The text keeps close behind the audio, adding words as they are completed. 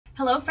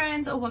Hello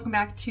friends, welcome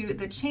back to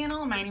the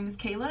channel. My name is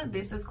Kayla,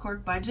 this is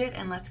CorkBudget,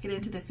 and let's get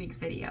into this week's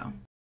video.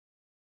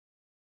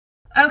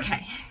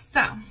 Okay,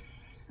 so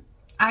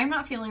I'm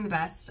not feeling the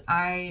best.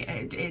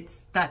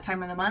 It's that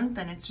time of the month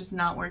and it's just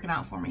not working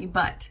out for me,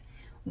 but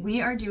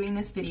we are doing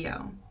this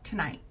video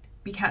tonight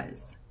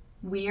because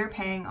we are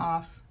paying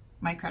off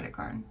my credit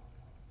card.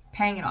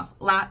 Paying it off,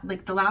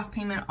 like the last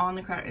payment on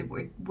the credit,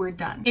 we're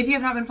done. If you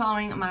have not been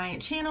following my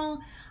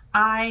channel,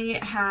 I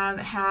have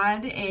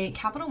had a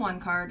Capital One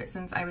card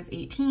since I was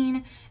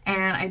 18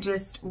 and I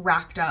just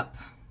racked up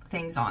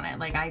things on it.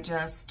 Like I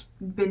just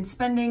been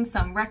spending,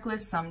 some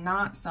reckless, some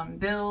not, some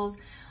bills,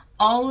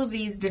 all of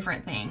these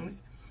different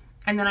things.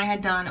 And then I had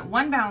done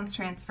one balance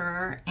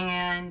transfer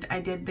and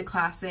I did the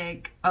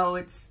classic, oh,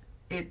 it's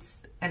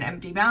an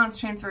empty balance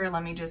transfer,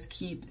 let me just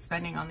keep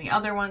spending on the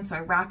other one. So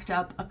I racked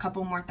up a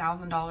couple more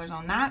 $1,000s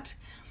on that.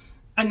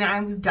 And then I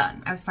was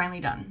done. I was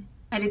finally done.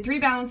 I did 3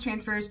 balance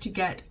transfers to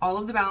get all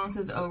of the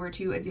balances over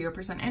to a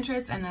 0%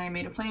 interest, and then I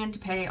made a plan to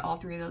pay all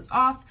 3 of those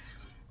off.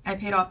 I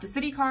paid off the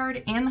Citi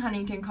card and the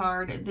Huntington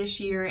card this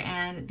year,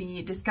 and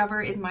the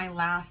Discover is my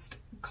last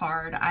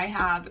card. I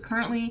have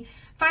currently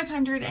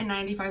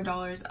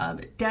 $595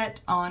 of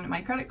debt on my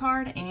credit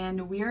card,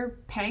 and we are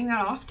paying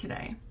that off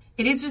today.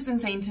 It is just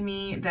insane to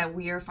me that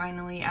we are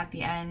finally at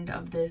the end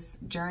of this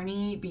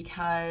journey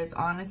because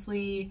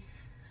honestly,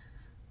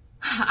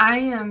 I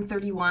am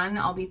 31,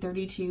 I'll be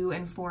 32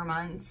 in 4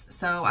 months,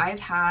 so I've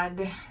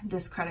had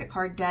this credit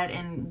card debt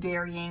in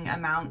varying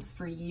amounts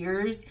for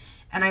years,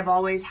 and I've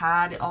always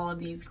had all of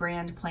these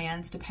grand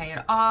plans to pay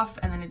it off,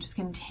 and then it just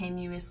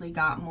continuously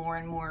got more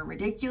and more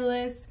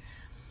ridiculous,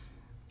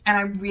 and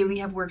I really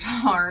have worked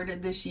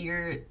hard this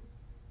year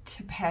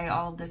to pay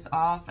all of this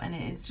off, and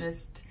it is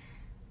just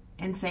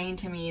insane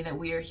to me that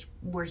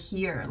we're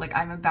here. Like,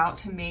 I'm about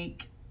to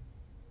make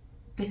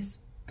this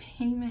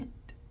payment.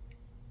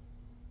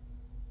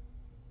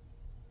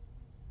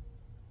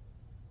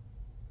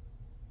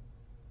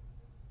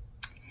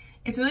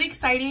 It's really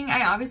exciting.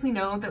 I obviously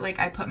know that like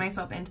I put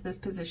myself into this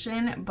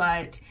position,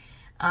 but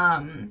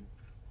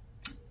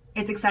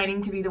it's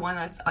exciting to be the one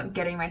that's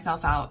getting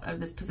myself out of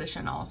this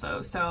position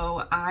also.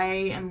 So I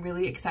am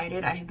really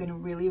excited. I have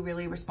been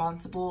really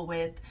responsible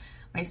with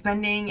my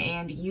spending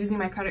and using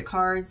my credit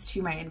cards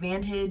to my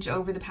advantage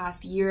over the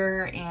past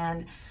year,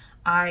 and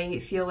I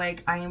feel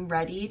like I am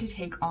ready to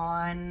take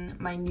on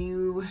my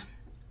new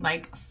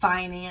like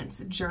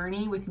finance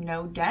journey with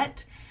no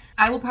debt.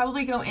 I will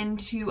probably go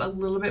into a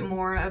little bit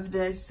more of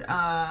this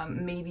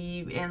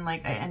maybe in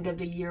like an end of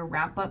the year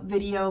wrap up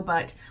video,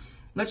 but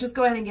let's just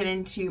go ahead and get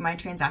into my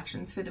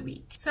transactions for the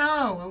week.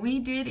 So we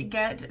did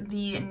get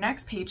the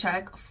next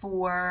paycheck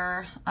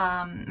for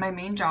my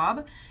main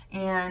job,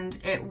 and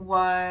it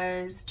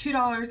was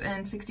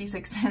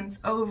 $2.66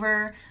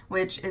 over,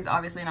 which is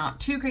obviously not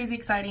too crazy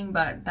exciting,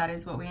 but that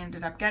is what we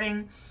ended up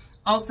getting.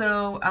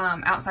 Also,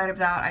 outside of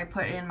that, I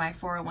put in my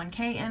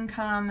 401k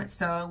income,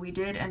 so we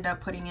did end up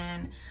putting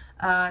in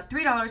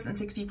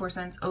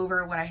 $3.64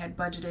 over what I had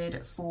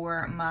budgeted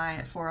for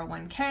my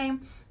 401k.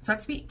 So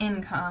that's the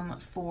income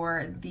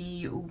for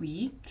the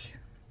week.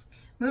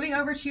 Moving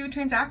over to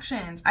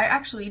transactions, I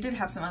actually did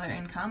have some other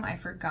income. I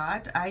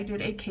forgot. I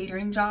did a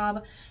catering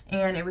job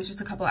and it was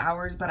just a couple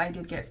hours, but I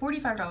did get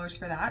 $45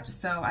 for that.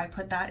 So I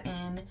put that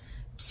in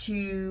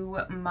to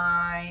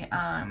my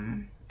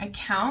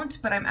account,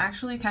 but I'm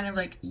actually kind of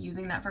like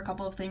using that for a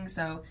couple of things.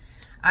 So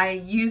I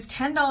used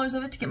 $10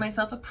 of it to get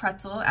myself a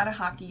pretzel at a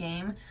hockey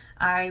game.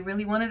 I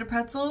really wanted a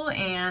pretzel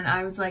and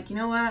I was like, you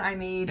know what, I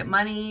made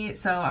money,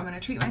 so I'm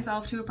gonna treat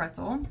myself to a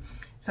pretzel.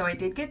 So I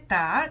did get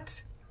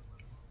that.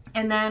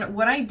 And then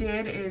what I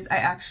did is I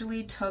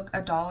actually took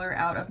 $1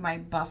 out of my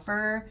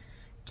buffer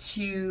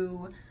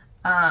to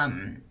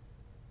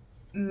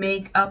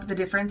make up the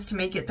difference, to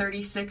make it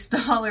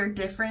 $36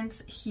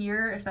 difference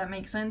here, if that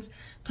makes sense,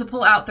 to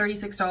pull out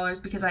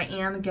 $36 because I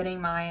am getting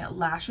my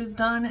lashes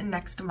done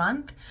next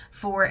month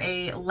for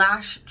a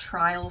lash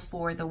trial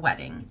for the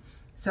wedding.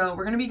 So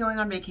we're going to be going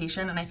on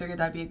vacation, and I figured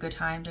that'd be a good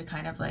time to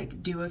kind of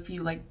like do a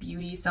few like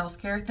beauty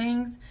self-care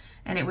things,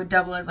 and it would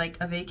double as like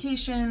a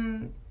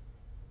vacation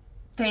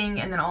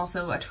thing and then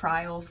also a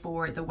trial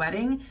for the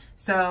wedding.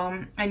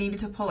 So I needed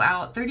to pull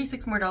out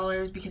 $36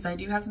 more because I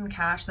do have some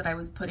cash that I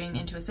was putting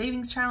into a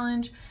savings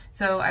challenge.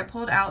 So I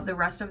pulled out the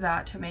rest of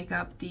that to make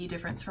up the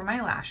difference for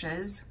my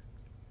lashes.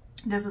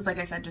 This was, like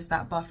I said, just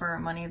that buffer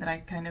money that I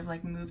kind of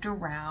like moved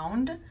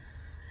around.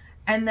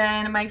 And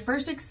then my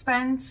first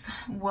expense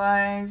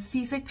was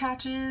seasick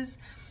patches.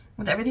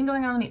 With everything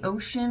going on in the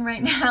ocean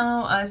right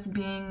now, us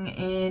being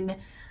in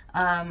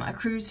a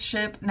cruise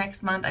ship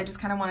next month, I just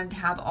kind of wanted to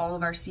have all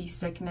of our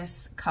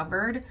seasickness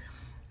covered.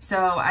 So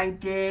I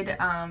did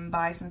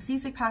buy some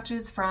seasick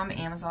patches from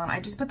Amazon.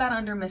 I just put that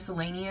under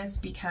miscellaneous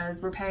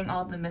because we're paying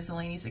all of the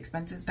miscellaneous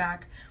expenses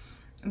back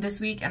this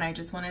week, and I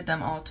just wanted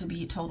them all to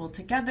be totaled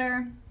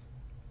together.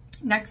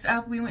 Next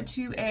up, we went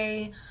to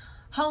a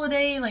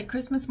holiday like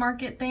Christmas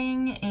market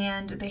thing,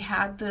 and they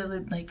had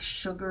the like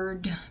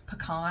sugared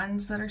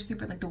pecans that are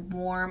super like the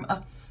warm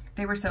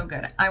They were so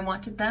good. I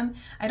wanted them.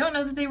 I don't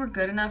know that they were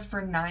good enough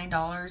for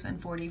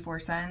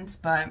 $9.44,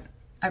 but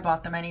I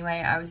bought them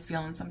anyway. I was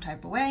feeling some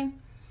type of way.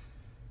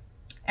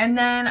 And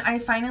then I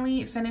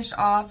finally finished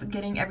off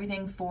getting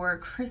everything for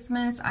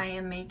Christmas. I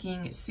am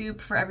making soup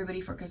for everybody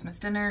for Christmas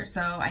dinner,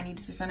 so I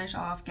needed to finish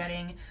off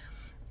getting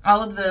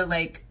all of the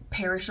like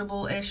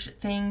perishable-ish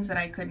things that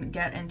I couldn't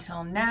get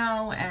until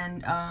now,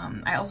 and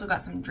I also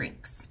got some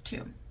drinks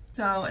too.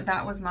 So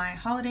that was my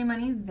holiday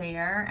money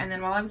there. And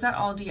then while I was at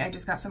Aldi, I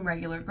just got some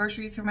regular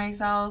groceries for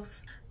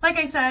myself. Like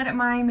I said,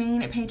 my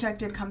main paycheck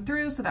did come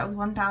through, so that was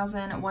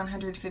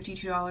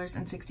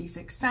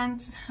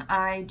 $1,152.66.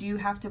 I do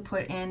have to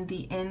put in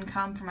the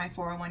income for my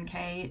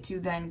 401k to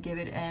then give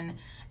it an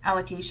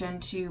allocation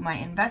to my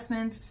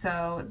investments.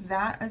 So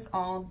that is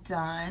all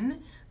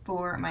done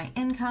for my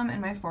income and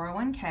my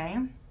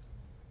 401k.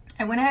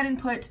 I went ahead and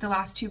put the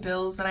last 2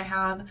 bills that I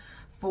have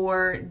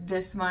for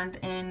this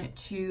month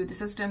into the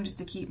system just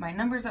to keep my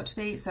numbers up to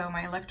date. So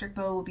my electric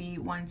bill will be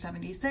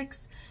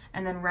 $176,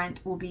 and then rent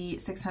will be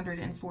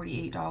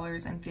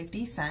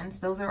 $648.50.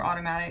 Those are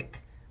automatic.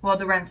 Well,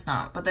 the rent's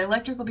not, but the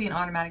electric will be an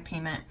automatic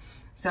payment.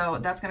 So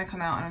that's going to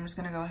come out, and I'm just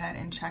going to go ahead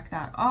and check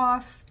that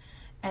off.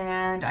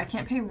 And I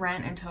can't pay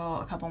rent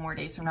until a couple more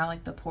days from now,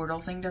 like the portal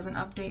thing doesn't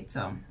update,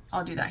 so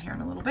I'll do that here in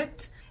a little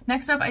bit.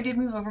 Next up, I did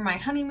move over my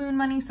honeymoon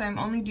money, so I'm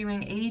only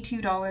doing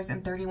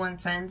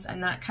 $82.31,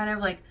 and that kind of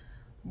like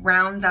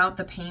rounds out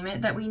the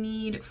payment that we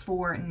need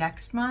for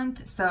next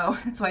month, so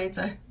that's why it's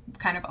a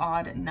kind of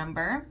odd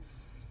number.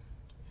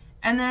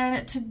 And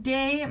then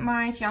today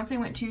my fiance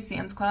went to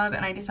Sam's Club,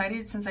 and I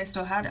decided, since I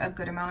still had a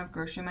good amount of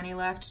grocery money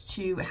left,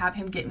 to have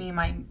him get me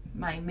my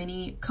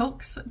mini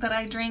Cokes that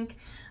I drink.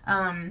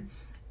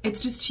 It's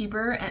just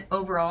cheaper and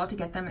overall to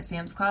get them at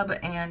Sam's Club,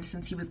 and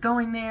since he was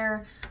going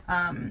there,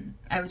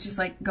 I was just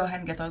like, go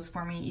ahead and get those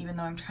for me. Even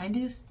though I'm trying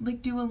to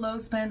like do a low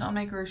spend on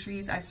my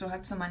groceries, I still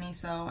had some money,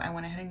 so I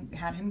went ahead and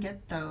had him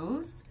get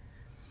those.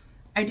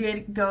 I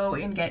did go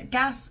and get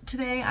gas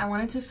today. I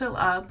wanted to fill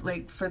up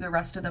like for the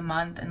rest of the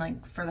month, and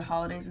like for the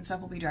holidays and stuff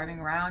we'll be driving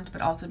around,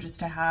 but also just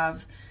to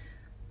have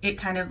it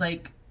kind of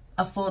like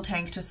a full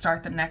tank to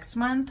start the next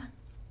month.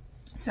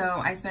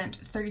 So I spent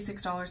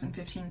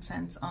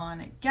 $36.15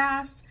 on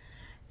gas.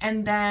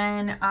 And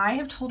then I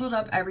have totaled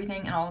up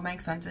everything and all of my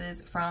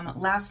expenses from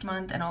last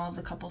month and all of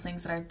the couple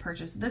things that I've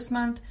purchased this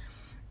month.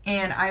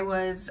 And I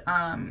was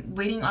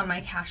waiting on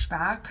my cash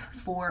back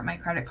for my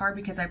credit card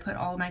because I put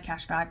all of my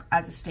cash back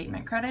as a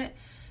statement credit.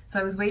 So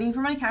I was waiting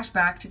for my cash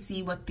back to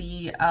see what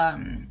the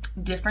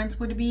difference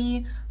would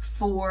be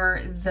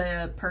for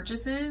the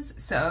purchases.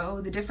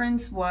 So the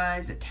difference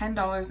was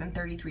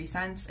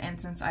 $10.33. And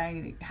since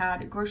I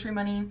had grocery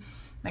money,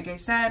 like I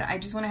said, I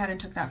just went ahead and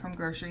took that from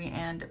grocery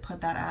and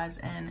put that as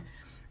an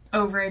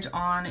overage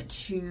on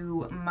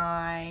to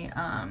my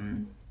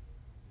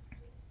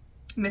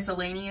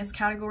miscellaneous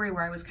category,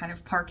 where I was kind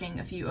of parking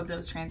a few of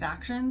those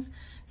transactions.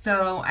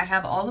 So I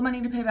have all the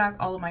money to pay back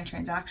all of my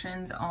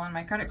transactions on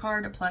my credit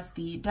card, plus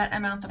the debt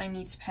amount that I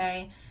need to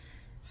pay.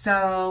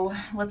 So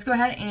let's go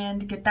ahead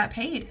and get that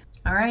paid.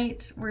 All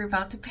right, we're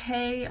about to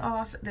pay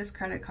off this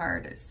credit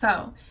card.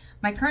 So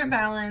my current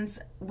balance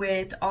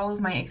with all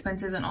of my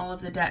expenses and all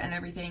of the debt and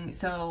everything,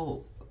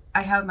 so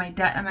I have my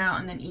debt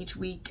amount, and then each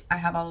week I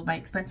have all of my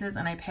expenses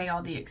and I pay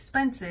all the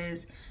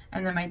expenses,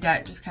 and then my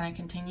debt just kind of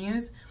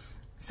continues.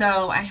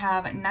 So I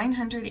have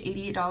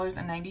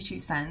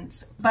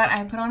 $988.92, but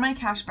I put on my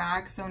cash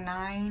back, so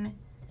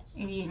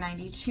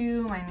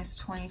 $988.92 minus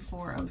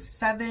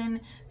 $24.07.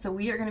 So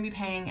we are going to be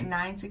paying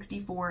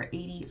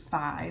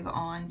 $964.85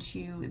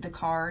 onto the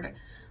card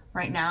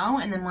right now,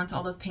 and then once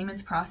all those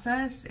payments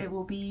process, it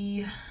will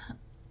be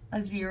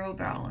a zero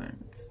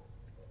balance.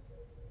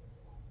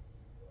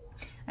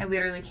 I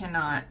literally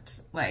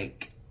cannot,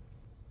 like,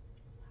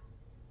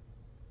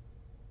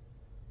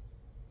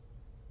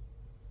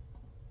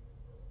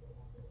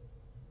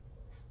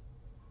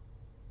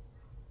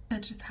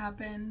 that just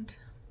happened.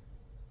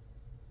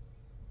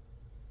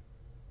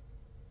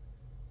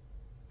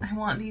 I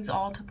want these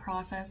all to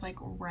process like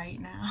right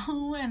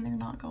now, and they're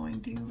not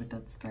going to, but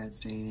that's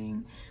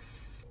frustrating.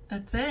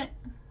 That's it.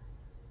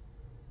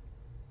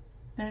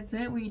 That's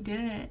it. We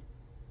did it.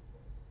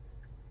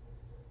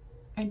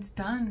 It's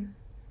done.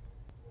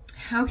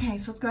 Okay,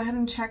 so let's go ahead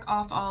and check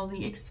off all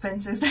the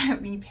expenses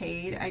that we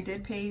paid. I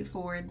did pay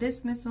for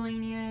this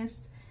miscellaneous.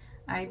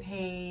 I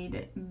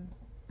paid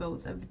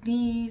both of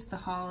these, the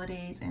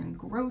holidays and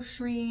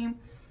grocery,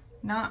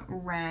 not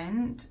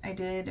rent. I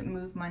did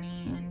move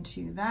money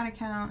into that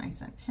account. I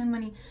sent him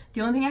money.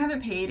 The only thing I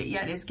haven't paid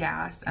yet is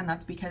gas, and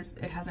that's because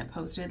it hasn't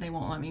posted. They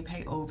won't let me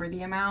pay over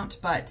the amount,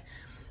 but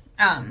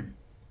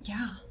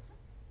yeah,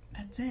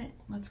 that's it.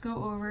 Let's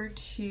go over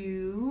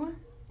to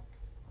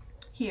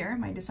here.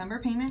 My December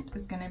payment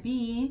is gonna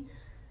be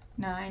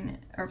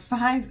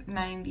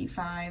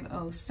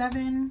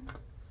 $595.07,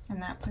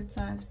 and that puts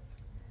us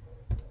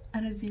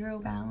at a zero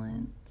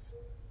balance.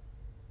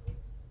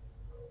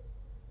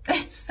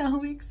 It's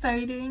so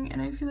exciting,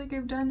 and I feel like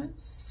I've done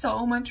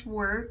so much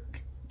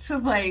work to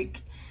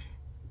like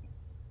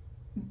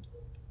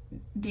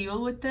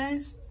deal with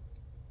this,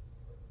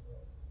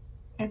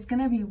 It's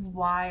gonna be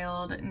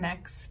wild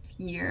next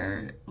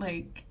year,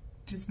 like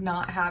just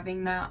not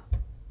having that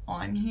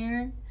on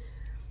here.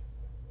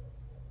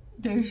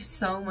 There's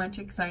so much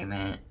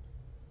excitement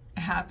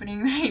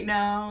happening right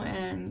now,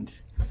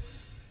 and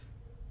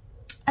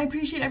I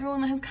appreciate everyone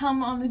that has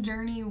come on the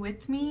journey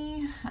with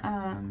me.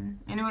 I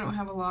know I don't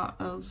have a lot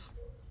of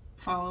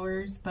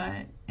followers,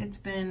 but it's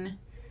been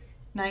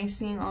nice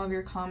seeing all of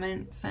your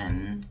comments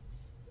and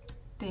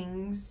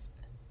things.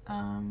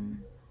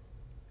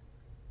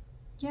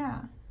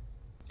 Yeah.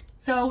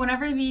 So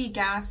whenever the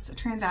gas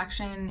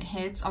transaction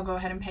hits, I'll go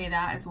ahead and pay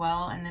that as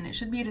well, and then it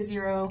should be at a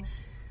 0%.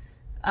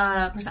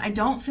 I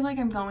don't feel like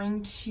I'm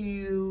going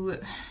to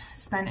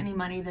spend any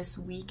money this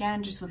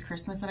weekend, just with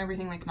Christmas and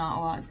everything. Like, not a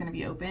lot is going to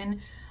be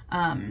open.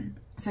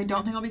 So I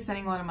don't think I'll be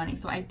spending a lot of money.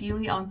 So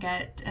ideally I'll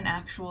get an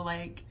actual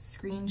like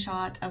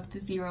screenshot of the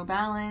 0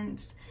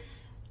 balance,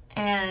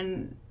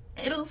 and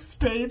it'll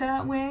stay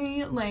that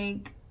way.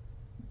 Like,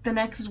 the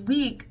next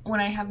week when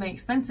I have my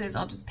expenses,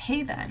 I'll just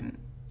pay them,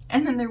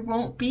 and then there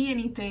won't be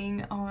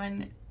anything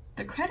on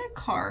the credit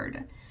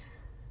card.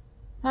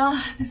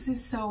 Oh, this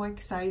is so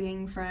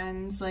exciting,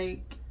 friends.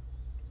 Like,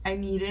 I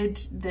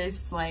needed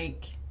this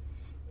like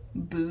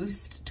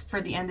boost for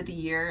the end of the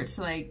year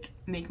to like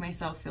make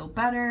myself feel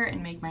better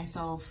and make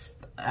myself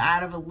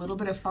out of a little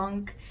bit of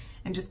funk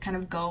and just kind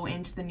of go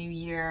into the new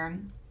year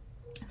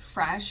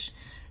fresh.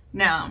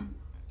 Now,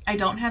 I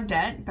don't have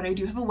debt, but I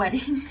do have a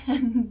wedding,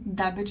 and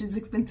that bitch is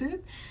expensive.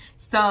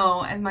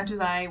 So as much as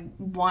I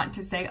want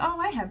to say, oh,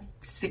 I have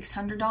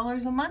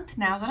 $600 a month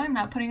now that I'm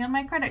not putting on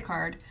my credit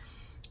card,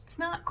 it's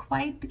not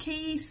quite the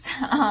case.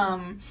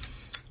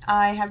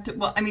 I have to,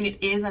 well, I mean,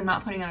 it is, I'm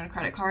not putting on a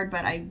credit card,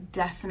 but I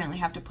definitely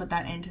have to put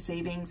that into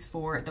savings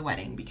for the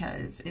wedding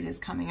because it is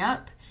coming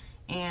up,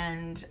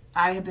 and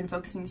I have been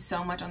focusing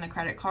so much on the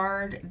credit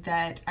card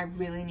that I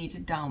really need to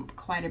dump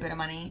quite a bit of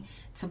money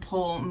to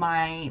pull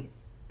my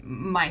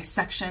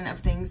section of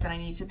things that I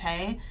need to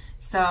pay.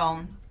 So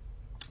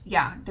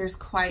yeah, there's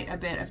quite a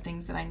bit of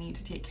things that I need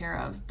to take care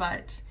of,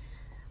 but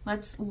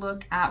let's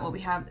look at what we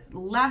have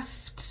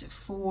left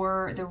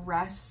for the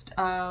rest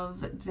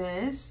of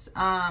this.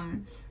 I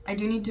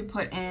do need to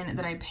put in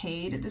that I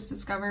paid this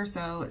Discover,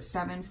 so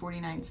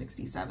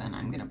 $749.67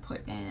 I'm gonna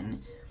put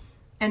in,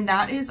 and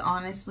that is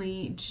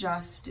honestly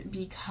just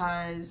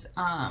because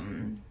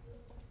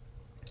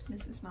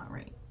this is not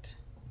right.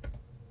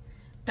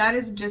 That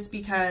is just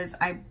because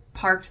I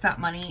parked that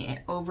money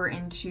over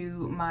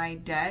into my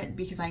debt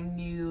because I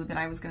knew that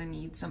I was gonna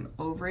need some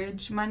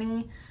overage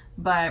money,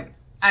 but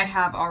I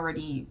have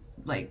already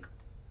like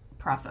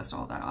processed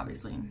all of that,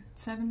 obviously.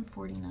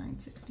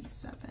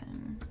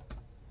 $749.67.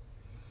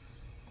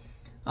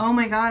 Oh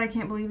my God, I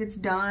can't believe it's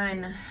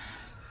done.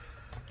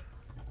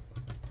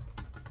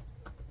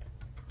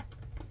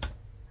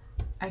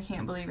 I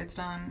can't believe it's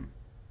done.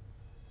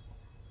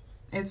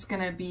 It's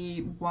gonna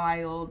be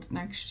wild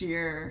next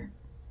year.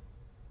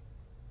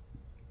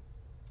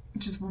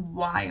 Just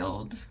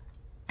wild.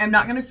 I'm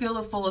not gonna feel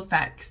the full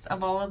effects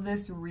of all of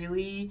this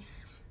really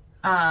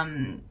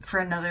for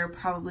another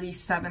probably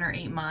 7 or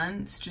 8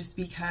 months, just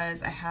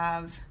because I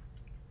have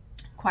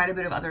quite a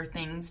bit of other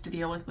things to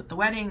deal with the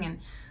wedding and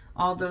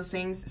all those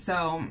things.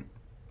 So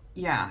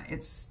yeah,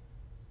 it's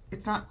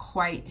not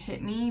quite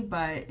hit me,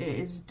 but it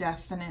is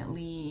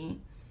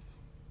definitely,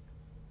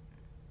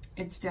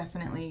 it's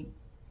definitely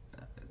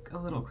a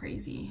little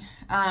crazy.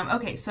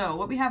 Okay, so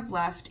what we have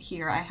left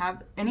here, I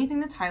have anything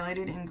that's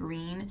highlighted in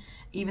green,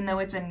 even though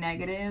it's a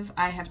negative,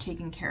 I have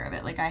taken care of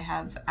it. Like, I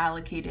have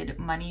allocated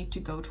money to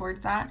go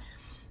towards that.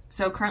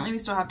 So currently we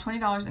still have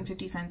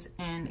 $20.50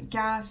 in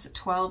gas,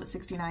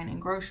 $12.69 in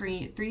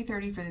grocery,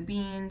 $3.30 for the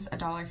beans,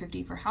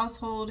 $1.50 for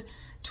household,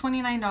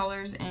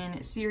 $29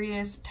 in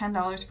Sirius,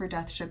 $10 for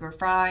Death Sugar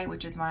Fry,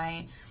 which is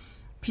my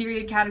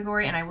period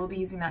category, and I will be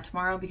using that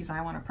tomorrow because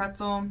I want a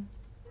pretzel.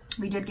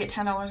 We did get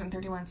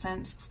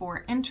 $10.31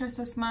 for interest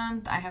this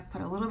month. I have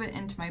put a little bit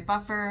into my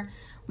buffer.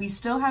 We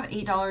still have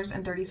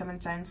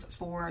 $8.37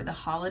 for the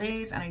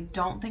holidays, and I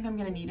don't think I'm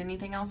gonna need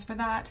anything else for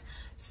that.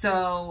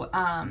 So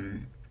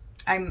I'm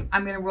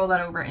gonna roll that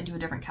over into a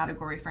different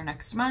category for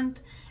next month.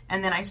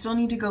 And then I still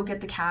need to go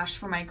get the cash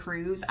for my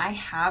cruise. I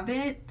have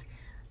it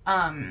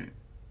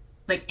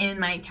like in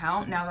my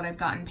account now that I've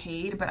gotten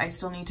paid, but I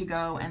still need to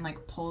go and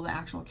like pull the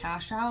actual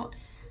cash out.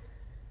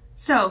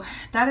 So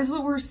that is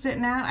what we're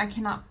sitting at. I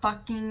cannot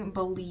fucking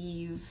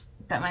believe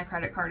that my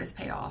credit card is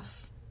paid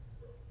off.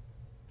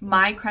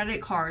 My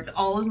credit cards,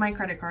 all of my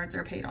credit cards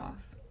are paid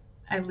off.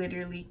 I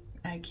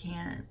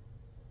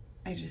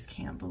just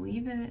can't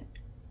believe it.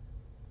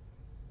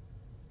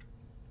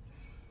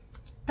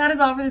 That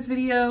is all for this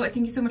video.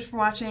 Thank you so much for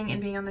watching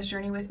and being on this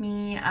journey with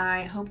me.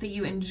 I hope that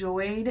you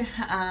enjoyed.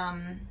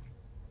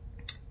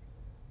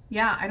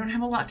 Yeah, I don't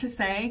have a lot to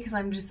say because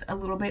I'm just a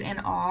little bit in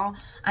awe.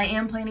 I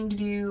am planning to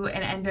do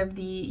an end of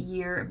the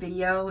year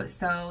video,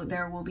 so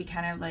there will be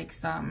kind of like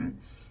some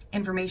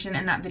information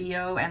in that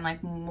video and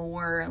like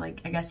more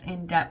like, I guess,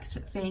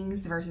 in-depth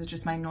things versus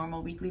just my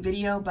normal weekly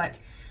video. But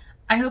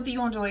I hope that you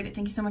all enjoyed.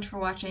 Thank you so much for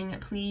watching.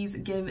 Please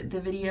give the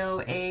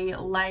video a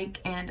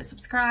like and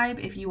subscribe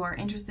if you are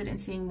interested in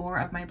seeing more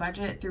of my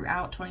budget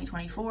throughout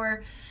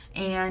 2024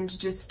 and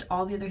just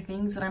all the other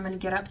things that I'm going to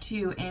get up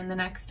to in the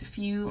next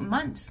few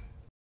months.